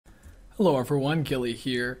Hello everyone, Gilly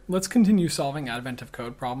here. Let's continue solving Advent of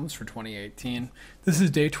Code problems for 2018. This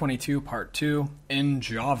is day 22, part 2, in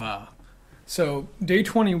Java. So day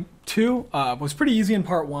 22 was pretty easy in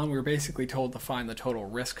part 1. We were basically told to find the total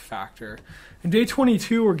risk factor. In day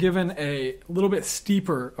 22, we're given a little bit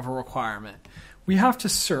steeper of a requirement. We have to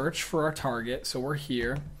search for our target, so we're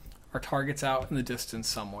here. Our target's out in the distance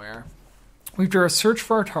somewhere. We have to search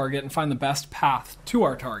for our target and find the best path to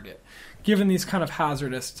our target, given these kind of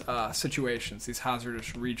hazardous situations, these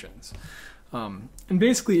hazardous regions. And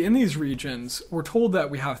basically, in these regions, we're told that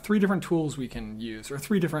we have 3 different tools we can use, or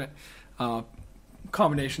 3 different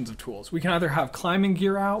combinations of tools. We can either have climbing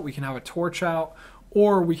gear out, we can have a torch out,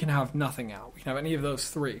 or we can have nothing out. We can have any of those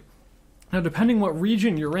 3. Now, depending what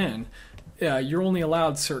region you're in, you're only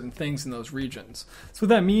allowed certain things in those regions. So what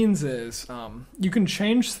that means is you can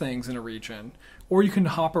change things in a region, or you can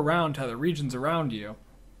hop around to other regions around you.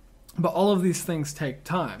 But all of these things take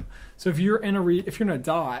time. So if you're in a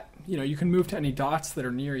dot, you can move to any dots that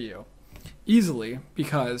are near you easily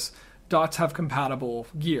because dots have compatible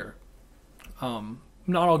gear.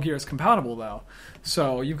 Not all gear is compatible though.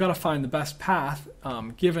 So you've got to find the best path,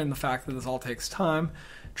 given the fact that this all takes time.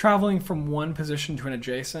 Traveling from one position to an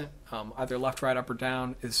adjacent, either left, right, up, or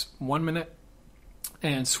down, is 1 minute.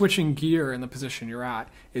 And switching gear in the position you're at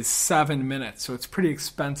is 7 minutes. So it's pretty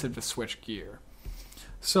expensive to switch gear.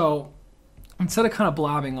 So instead of kind of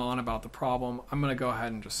blabbing on about the problem, I'm going to go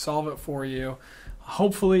ahead and just solve it for you,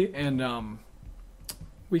 hopefully, and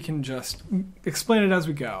we can just explain it as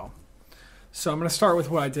we go. So I'm going to start with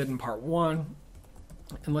what I did in part 1,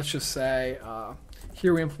 and let's just say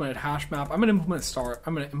here we implemented hash map. I'm going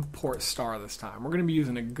to import star this time. We're going to be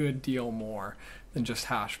using a good deal more than just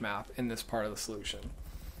hash map in this part of the solution.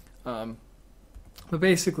 But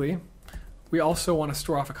basically, we also want to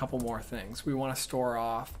store off a couple more things. We want to store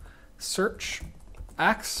off search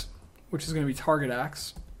x, which is going to be target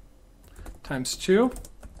x, times 2.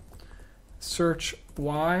 Search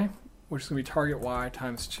y, which is going to be target y,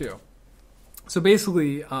 times 2. So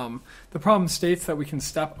basically, the problem states that we can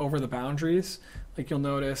step over the boundaries. Like you'll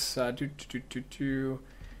notice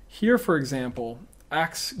here, for example,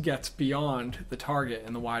 x gets beyond the target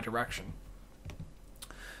in the y direction.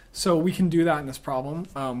 So we can do that in this problem.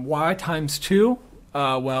 Y times 2,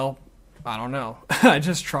 well, I don't know. I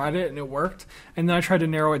just tried it and it worked. And then I tried to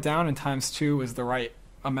narrow it down and times 2 was the right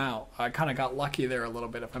amount. I kind of got lucky there a little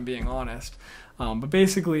bit if I'm being honest. But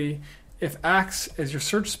basically, if x is your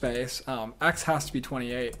search space, x has to be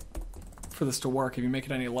 28 for this to work. If you make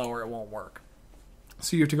it any lower, it won't work.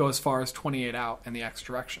 So you have to go as far as 28 out in the x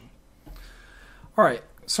direction. All right,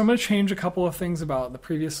 so I'm going to change a couple of things about the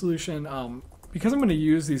previous solution. Because I'm going to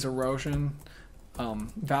use these erosion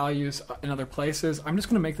values in other places, I'm just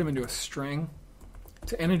going to make them into a string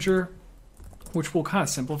to integer, which will kind of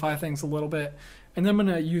simplify things a little bit. And then I'm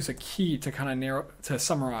going to use a key to kind of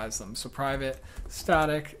summarize them. So private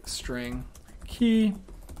static string key.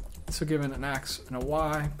 So given an x and a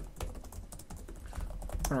y,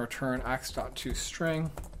 I'm going to return x.toString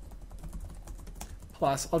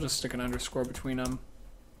plus, I'll just stick an underscore between them.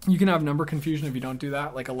 You can have number confusion if you don't do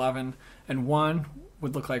that, like 11 and 1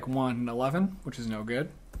 would look like 1 and 11, which is no good.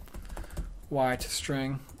 Y to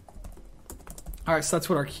string. All right, so that's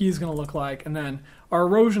what our key is going to look like. And then our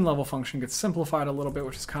erosion level function gets simplified a little bit,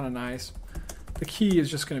 which is kind of nice. The key is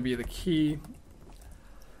just going to be the key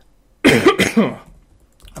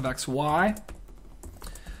of xy.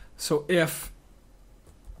 So if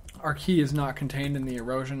our key is not contained in the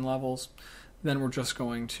erosion levels, then we're just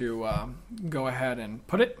going to go ahead and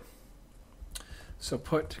put it. So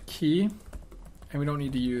put key, and we don't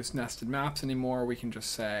need to use nested maps anymore. We can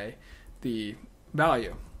just say the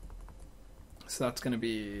value. So that's going to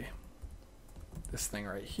be this thing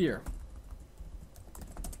right here.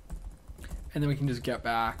 And then we can just get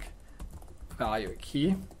back value at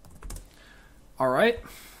key. All right,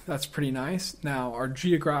 that's pretty nice. Now our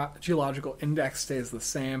geological index stays the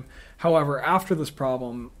same. However, after this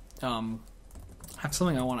problem, I have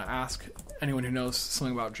something I want to ask anyone who knows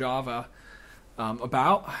something about Java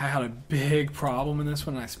about. I had a big problem in this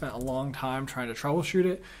one, and I spent a long time trying to troubleshoot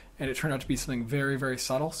it, and it turned out to be something very, very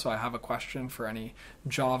subtle. So I have a question for any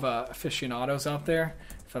Java aficionados out there,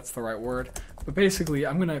 if that's the right word. But basically,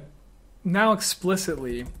 I'm going to now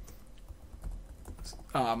explicitly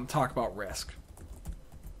talk about risk.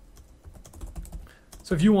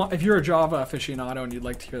 So if you're a Java aficionado and you'd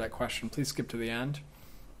like to hear that question, please skip to the end.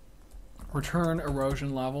 Return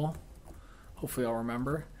erosion level, hopefully I'll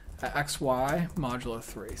remember, at xy modulo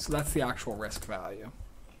 3. So that's the actual risk value.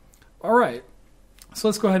 All right, so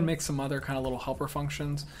let's go ahead and make some other kind of little helper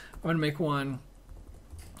functions. I'm going to make one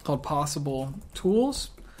called possible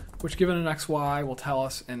tools, which given an XY will tell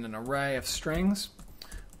us in an array of strings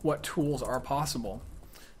what tools are possible.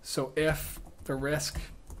 So if the risk,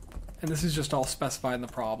 and this is just all specified in the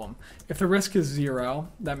problem, if the risk is 0,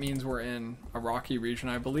 that means we're in a rocky region,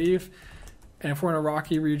 I believe. And if we're in a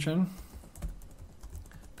rocky region,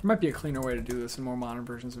 there might be a cleaner way to do this in more modern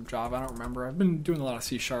versions of Java. I don't remember. I've been doing a lot of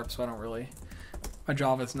C#, so I don't really, my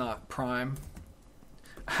Java is not prime,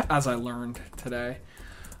 as I learned today.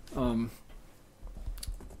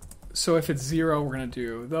 So if it's 0, we're going to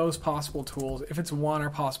do those possible tools. If it's 1, our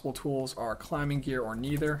possible tools are climbing gear or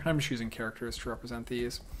neither. I'm just using characters to represent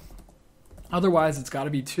these. Otherwise, it's got to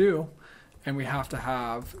be 2, and we have to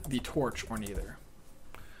have the torch or neither.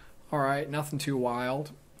 All right, nothing too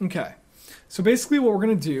wild. Okay, so basically what we're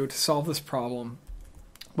going to do to solve this problem,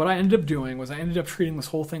 what I ended up doing was I ended up treating this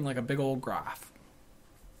whole thing like a big old graph.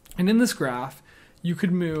 And in this graph, you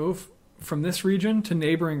could move from this region to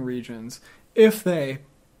neighboring regions if they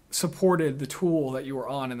supported the tool that you were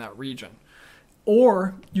on in that region.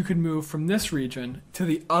 Or you could move from this region to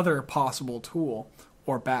the other possible tool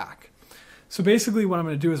or back. So basically what I'm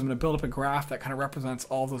going to do is I'm going to build up a graph that kind of represents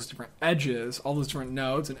all those different edges, all those different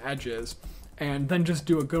nodes and edges, and then just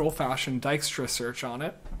do a good old-fashioned Dijkstra search on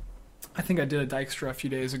it. I think I did a Dijkstra a few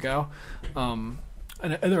days ago, or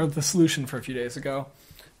the solution for a few days ago.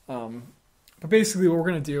 But basically what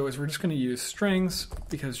we're going to do is we're just going to use strings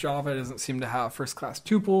because Java doesn't seem to have first-class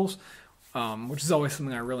tuples, which is always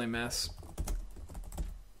something I really miss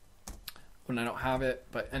when I don't have it.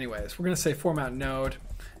 But anyways, we're going to say format node,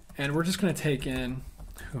 and we're just going to take in,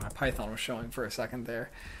 my Python was showing for a second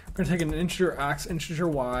there. We're going to take an integer x, integer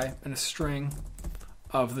y, and a string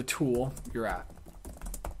of the tool you're at.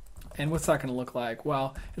 And what's that going to look like?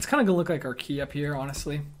 Well, it's kind of going to look like our key up here,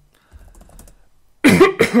 honestly.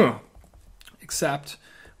 Except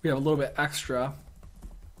we have a little bit extra.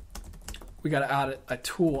 We got to add a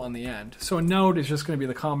tool on the end. So a node is just going to be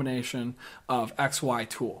the combination of x, y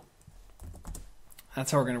tool.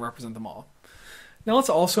 That's how we're going to represent them all. Now let's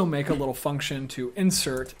also make a little function to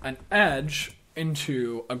insert an edge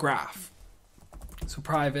into a graph. So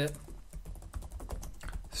private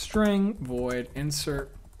string void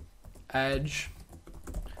insert edge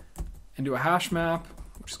into a hash map,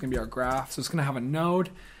 which is going to be our graph. So it's going to have a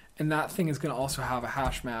node, and that thing is going to also have a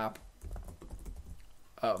hash map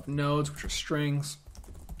of nodes, which are strings,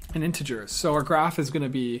 and integers. So our graph is going to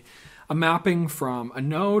be a mapping from a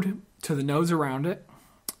node to the nodes around it,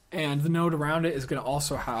 and the node around it is going to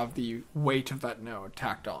also have the weight of that node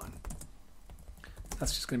tacked on.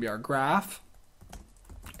 That's just going to be our graph.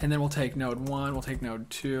 And then we'll take node 1, we'll take node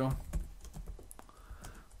 2,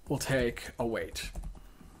 we'll take a weight.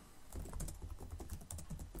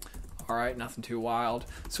 All right, nothing too wild.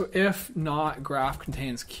 So if not graph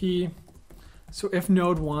contains key, so if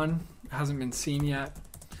node 1 hasn't been seen yet,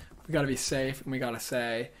 we got to be safe, and we got to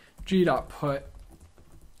say g.put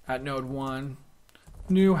at node 1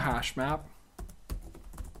 new hash map.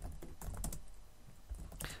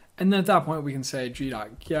 And then at that point we can say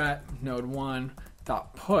g.get node 1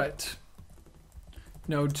 dot put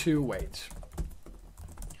node 2 weight.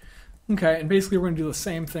 Okay, and basically we're going to do the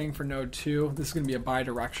same thing for node 2. This is going to be a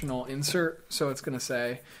bidirectional insert, so it's going to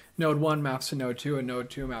say node 1 maps to node 2 and node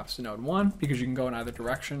 2 maps to node 1 because you can go in either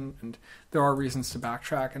direction, and there are reasons to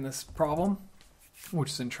backtrack in this problem, which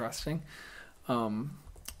is interesting.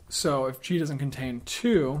 So if G doesn't contain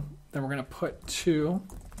 2, then we're going to put 2,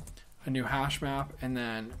 a new hash map, and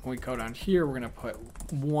then when we go down here, we're going to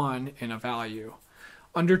put 1 in a value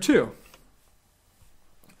under 2.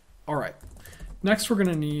 All right. Next, we're going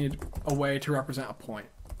to need a way to represent a point.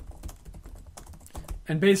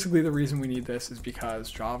 And basically the reason we need this is because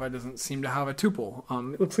Java doesn't seem to have a tuple.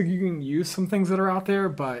 It looks like you can use some things that are out there,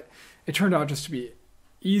 but it turned out just to be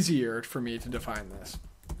easier for me to define this.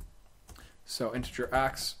 So integer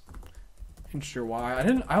x, integer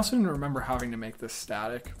y. I also didn't remember having to make this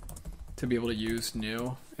static to be able to use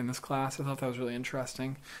new in this class. I thought that was really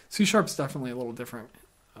interesting. C# is definitely a little different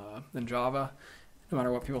than Java, no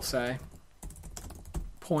matter what people say.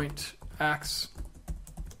 Point x,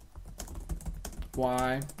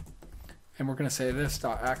 y, and we're going to say this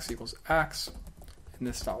dot x equals x, and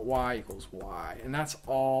this dot y equals y, and that's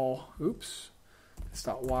all. Oops. This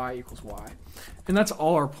dot y equals y. And that's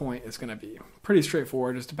all our point is going to be. Pretty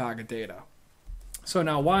straightforward, just a bag of data. So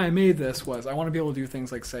now why I made this was I want to be able to do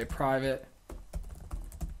things like say private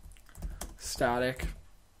static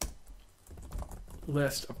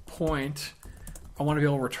list of point. I want to be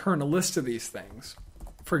able to return a list of these things.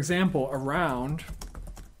 For example, around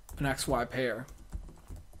an XY pair.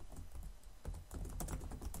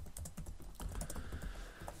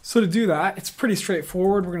 So to do that, it's pretty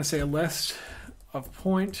straightforward. We're going to say a list of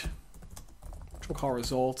point, which we'll call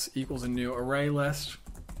results, equals a new array list.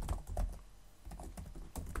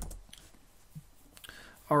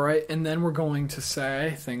 All right, and then we're going to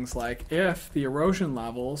say things like if the erosion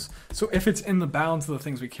levels, so if it's in the bounds of the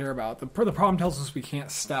things we care about, the problem tells us we can't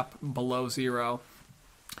step below 0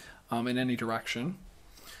 in any direction,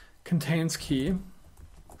 contains key. And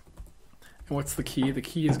what's the key? The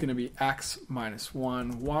key is going to be x minus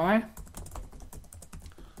 1y.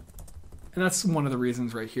 And that's one of the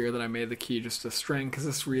reasons right here that I made the key just a string, because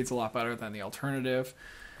this reads a lot better than the alternative.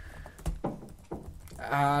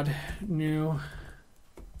 Add new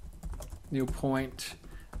point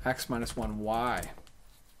x minus 1y.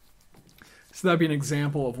 So that'd be an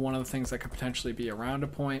example of one of the things that could potentially be around a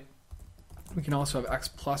point. We can also have x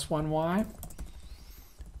plus 1y.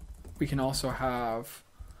 We can also have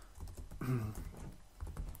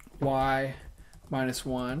y minus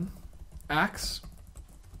 1 x.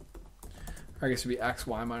 Or I guess it would be x,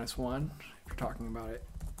 y minus 1 if you're talking about it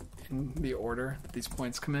in the order that these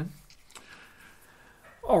points come in.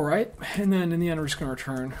 All right, and then in the end, we're just going to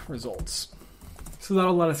return results. So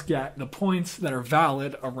that'll let us get the points that are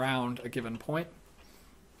valid around a given point.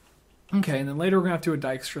 Okay, and then later we're going to have to do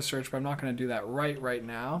a Dijkstra search, but I'm not going to do that right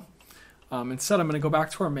now. Instead, I'm going to go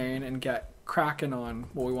back to our main and get cracking on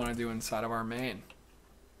what we want to do inside of our main.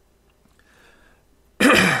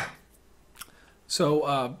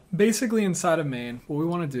 So basically inside of main, what we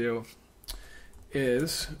want to do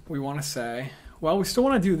is we want to say, well, we still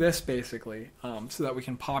want to do this basically so that we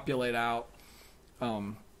can populate out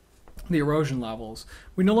the erosion levels.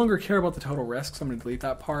 We no longer care about the total risk, so I'm going to delete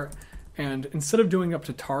that part. And instead of doing up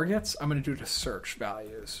to targets, I'm going to do to search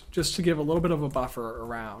values, just to give a little bit of a buffer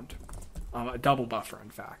around, a double buffer, in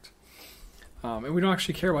fact. And we don't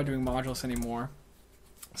actually care about doing modulus anymore.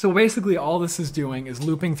 So basically all this is doing is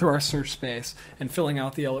looping through our search space and filling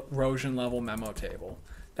out the erosion level memo table.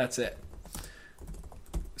 That's it.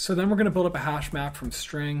 So then we're going to build up a hash map from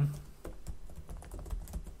string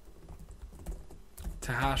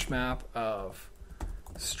to hash map of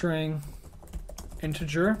string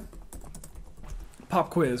integer. Pop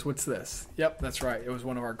quiz, what's this? Yep, that's right. It was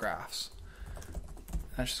one of our graphs.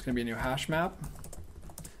 That's just going to be a new hash map.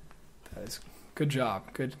 That is good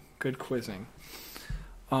job. Good quizzing.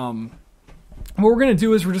 What we're going to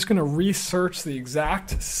do is we're just going to research the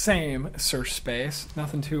exact same search space.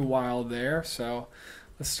 Nothing too wild there. So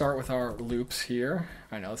let's start with our loops here.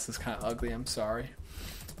 I know this is kind of ugly. I'm sorry.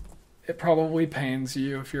 It probably pains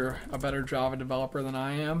you if you're a better Java developer than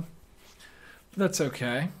I am. But that's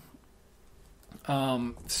okay.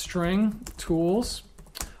 String tools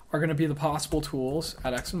are going to be the possible tools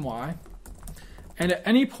at x and y. And at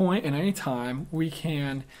any point in any time, we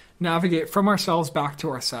can navigate from ourselves back to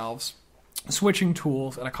ourselves, switching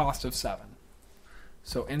tools at a cost of 7.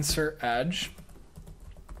 So insert edge,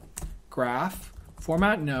 graph,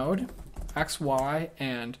 format node, x, y,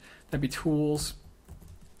 and that'd be tools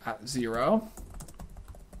at 0.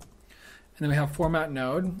 And then we have format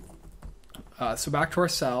node. So back to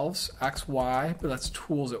ourselves, x, y, but that's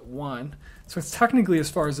tools at 1. So it's technically,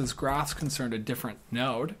 as far as this graph's concerned, a different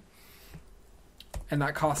node. And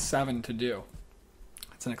that costs 7 to do.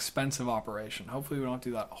 It's an expensive operation. Hopefully we don't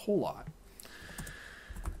do that a whole lot.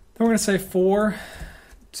 Then we're going to say for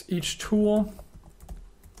each tool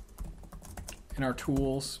in our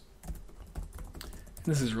tools.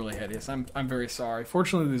 This is really hideous. I'm very sorry.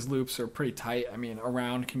 Fortunately, these loops are pretty tight. I mean,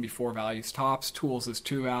 around can be 4 values tops. Tools is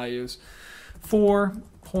 2 values. For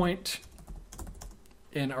point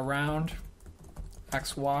in around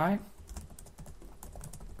x, y.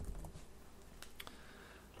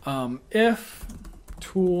 If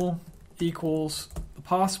tool equals the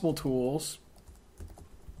possible tools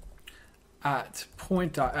at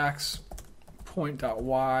point.x,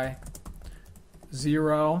 point.y,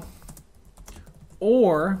 0,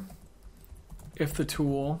 or if the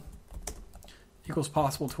tool equals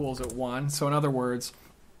possible tools at 1. So in other words,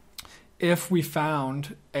 if we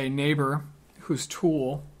found a neighbor whose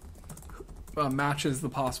tool matches the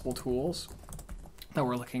possible tools that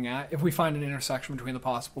we're looking at, if we find an intersection between the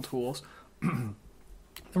possible tools, then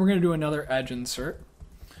we're going to do another edge insert.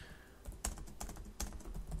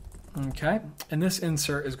 Okay, and this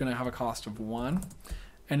insert is going to have a cost of 1,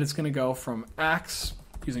 and it's going to go from x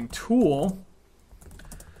using tool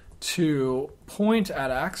to point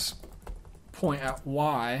at x, point at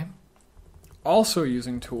y, also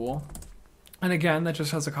using tool, and again, that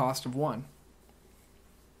just has a cost of 1.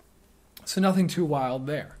 So nothing too wild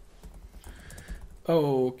there.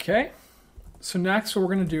 Okay, so next what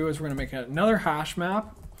we're going to do is we're going to make another hash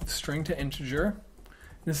map of string to integer.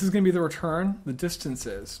 This is going to be the return, the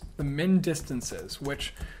distances, the min distances,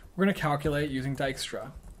 which we're going to calculate using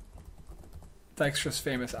Dijkstra. Dijkstra's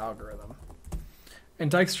famous algorithm.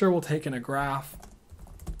 And Dijkstra will take in a graph,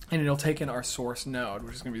 and it'll take in our source node,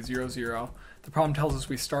 which is going to be 0, 0. The problem tells us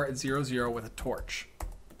we start at 0, 0 with a torch.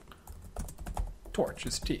 Torch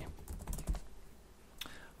is T.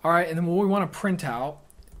 All right, and then what we want to print out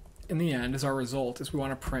in the end as our result is we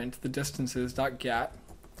want to print the distances.get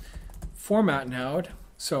format node.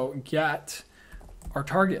 So get our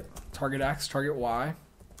target X, target Y,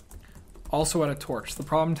 also at a torch. The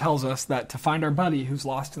problem tells us that to find our buddy who's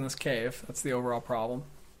lost in this cave, that's the overall problem,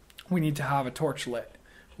 we need to have a torch lit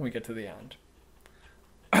when we get to the end.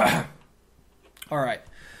 All right,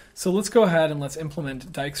 so let's go ahead and let's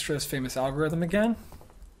implement Dijkstra's famous algorithm again.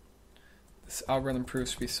 This algorithm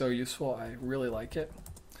proves to be so useful. I really like it.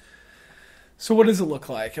 So what does it look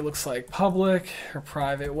like? It looks like public or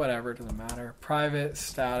private, whatever, it doesn't matter. Private,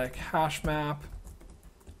 static, hash map,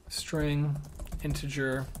 string,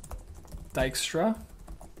 integer, Dijkstra.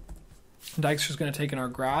 Dijkstra is going to take in our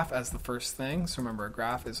graph as the first thing. So remember, a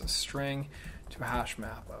graph is a string to a hash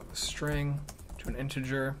map of a string to an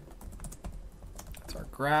integer. That's our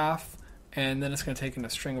graph. And then it's going to take in a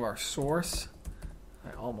string of our source.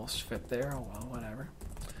 I almost fit there. Oh, well, whatever.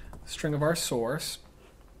 String of our source.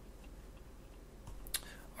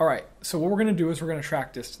 All right, so what we're going to do is we're going to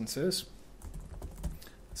track distances.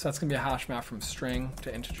 So that's going to be a hash map from string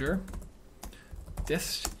to integer.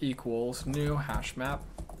 Dist equals new hash map.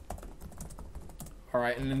 All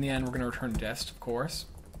right, and in the end, we're going to return dist, of course.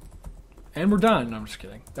 And we're done. No, I'm just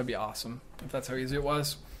kidding. That'd be awesome if that's how easy it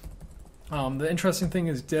was. The interesting thing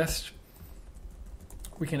is dist.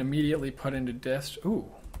 We can immediately put into dist. Ooh,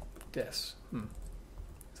 dist.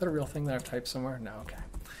 Is that a real thing that I've typed somewhere? No, okay.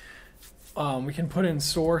 We can put in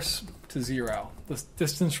source to 0. The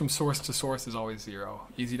distance from source to source is always 0.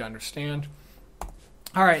 Easy to understand.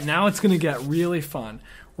 All right, now it's going to get really fun.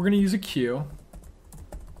 We're going to use a queue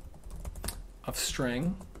of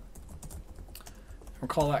string. We'll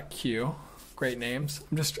call that queue. Great names.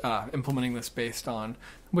 I'm just implementing this based on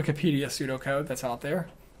Wikipedia pseudocode that's out there.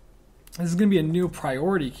 This is going to be a new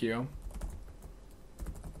priority queue,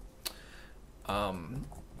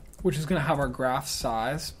 which is going to have our graph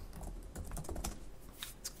size.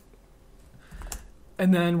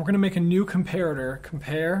 And then we're going to make a new comparator,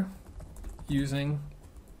 compare using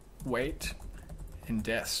weight and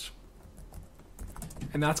dist.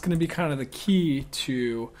 And that's going to be kind of the key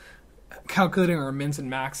to calculating our mins and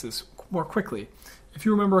maxes more quickly. If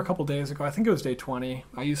you remember a couple days ago, I think it was day 20,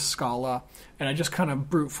 I used Scala, and I just kind of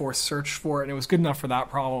brute force searched for it, and it was good enough for that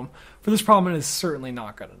problem. For this problem, it is certainly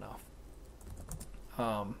not good enough.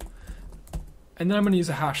 And then I'm going to use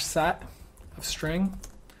a hash set of string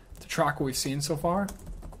to track what we've seen so far.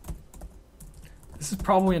 This is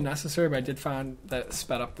probably unnecessary, but I did find that it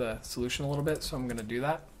sped up the solution a little bit, so I'm going to do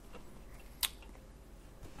that.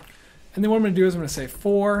 And then what I'm going to do is I'm going to say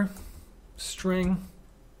for string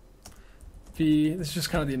v, this is just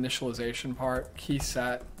kind of the initialization part, key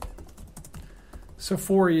set. So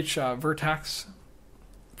for each vertex,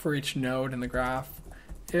 for each node in the graph,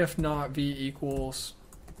 if not v equals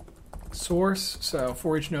source, so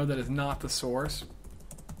for each node that is not the source,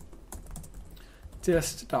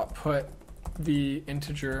 dist.put v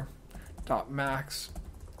integer dot max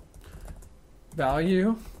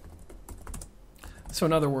value. So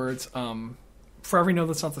in other words, for every node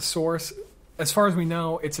that's not the source, as far as we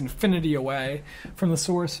know, it's infinity away from the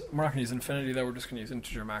source. We're not going to use infinity though, we're just going to use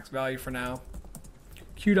integer max value for now.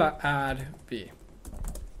 Q.add v.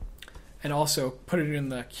 And also put it in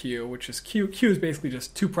the queue, which is queue. Queue is basically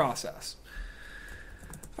just to process.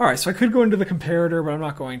 All right, so I could go into the comparator, but I'm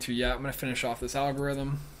not going to yet. I'm going to finish off this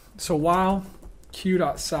algorithm. So while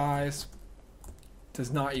q.size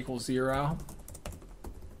does not equal 0,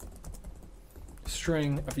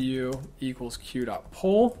 string of u equals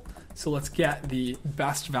q.pull. So let's get the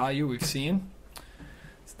best value we've seen.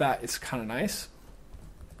 So that is kind of nice.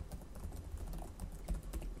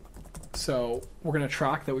 So we're going to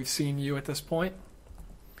track that we've seen u at this point.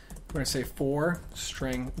 We're going to say for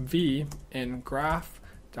string v in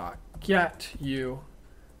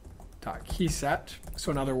graph.getU.keyset.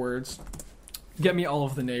 So in other words, get me all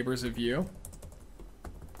of the neighbors of u.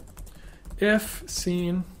 If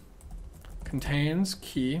seen contains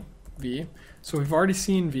key v. So we've already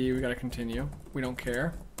seen v, we got to continue. We don't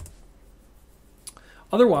care.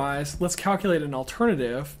 Otherwise, let's calculate an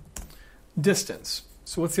alternative distance.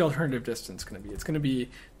 So what's the alternative distance going to be? It's going to be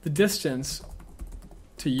the distance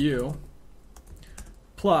to u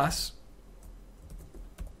plus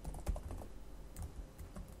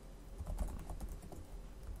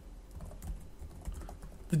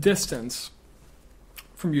the distance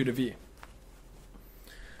from u to v.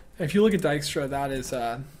 If you look at Dijkstra, that is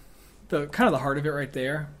the kind of the heart of it right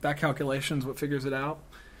there. That calculation is what figures it out.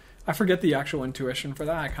 I forget the actual intuition for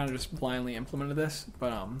that. I kind of just blindly implemented this,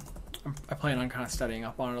 but I plan on kind of studying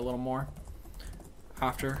up on it a little more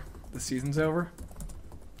after the season's over.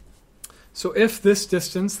 So if this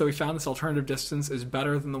distance that we found, this alternative distance, is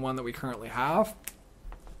better than the one that we currently have,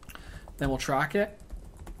 then we'll track it.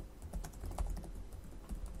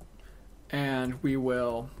 And we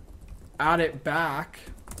will add it back.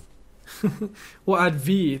 We'll add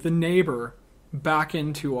v, the neighbor, back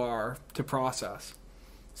into to process.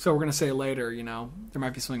 So we're going to say later, there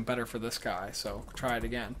might be something better for this guy, so try it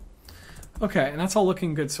again. Okay, and that's all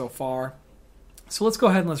looking good so far. So let's go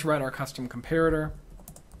ahead and let's write our custom comparator.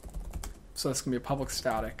 So that's going to be a public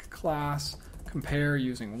static class, compare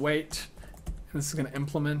using weight. And this is going to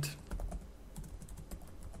implement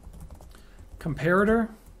comparator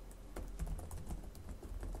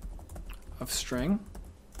of string.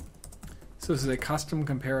 So this is a custom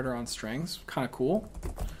comparator on strings, kind of cool.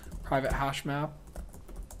 Private hash map,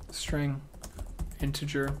 string,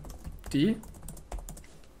 integer, d.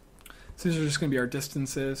 So these are just going to be our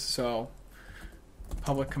distances. So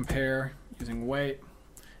public compare using weight.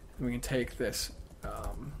 And we can take this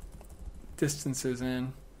distances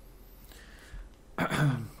in.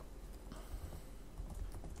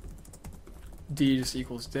 D just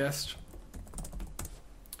equals dist.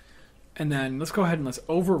 And then let's go ahead and let's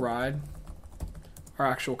override our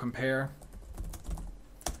actual compare.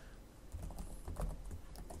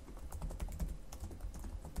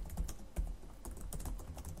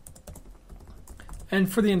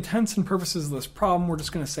 And for the intents and purposes of this problem, we're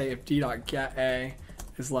just going to say if d.getA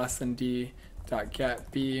is less than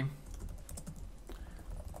d.getB,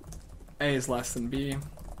 A is less than B.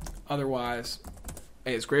 Otherwise,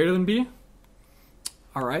 A is greater than B.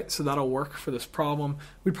 All right, so that'll work for this problem.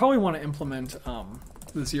 We'd probably want to implement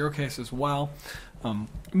the zero case as well.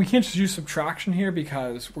 We can't just use subtraction here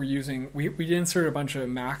because we insert a bunch of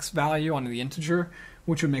max value onto the integer,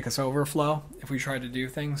 which would make us overflow if we tried to do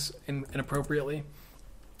things inappropriately.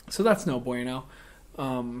 So that's no bueno.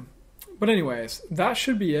 But anyways, that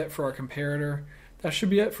should be it for our comparator. That should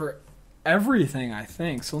be it for everything, I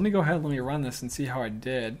think. So let me go ahead and let me run this and see how I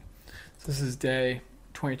did. So this is day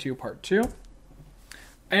 22, part 2.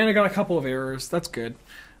 And I got a couple of errors. That's good.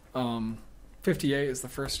 58 is the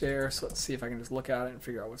first error, so let's see if I can just look at it and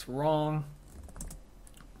figure out what's wrong.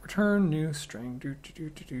 Return new string.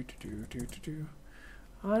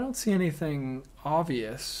 I don't see anything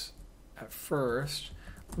obvious at first.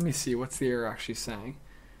 Let me see, what's the error actually saying?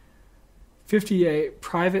 58,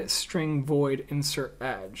 private string void insert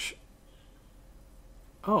edge.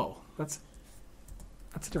 Oh, that's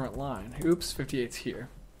a different line. Oops, 58's here.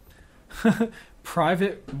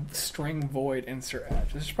 Private string void insert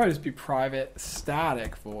edge. This should probably just be private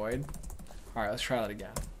static void. All right, let's try that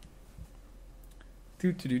again.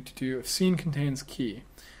 If scene contains key.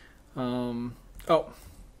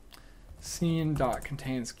 Scene dot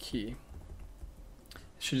contains key. It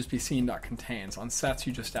should just be scene dot contains. On sets,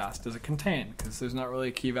 you just ask, does it contain? Because there's not really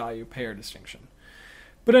a key value pair distinction.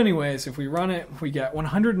 But anyways, if we run it, we get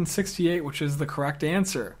 168, which is the correct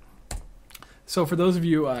answer. So for those of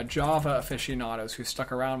you Java aficionados who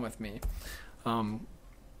stuck around with me,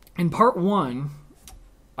 in part 1,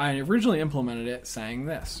 I originally implemented it saying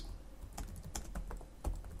this.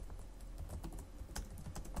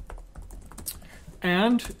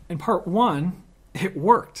 And in part 1, it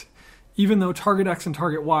worked, even though target X and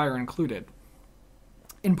target Y are included.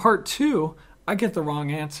 In part 2, I get the wrong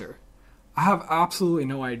answer. I have absolutely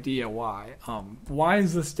no idea why. Why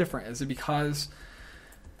is this different? Is it because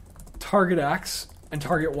target X and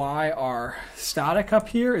target Y are static up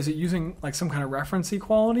here? Is it using like some kind of reference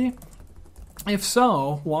equality? If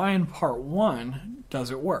so, why in part 1 does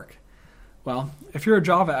it work? Well, if you're a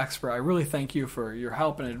Java expert, I really thank you for your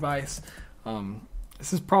help and advice.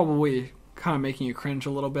 This is probably kind of making you cringe a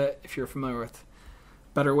little bit if you're familiar with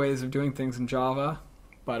better ways of doing things in Java,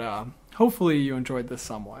 but hopefully you enjoyed this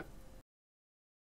somewhat.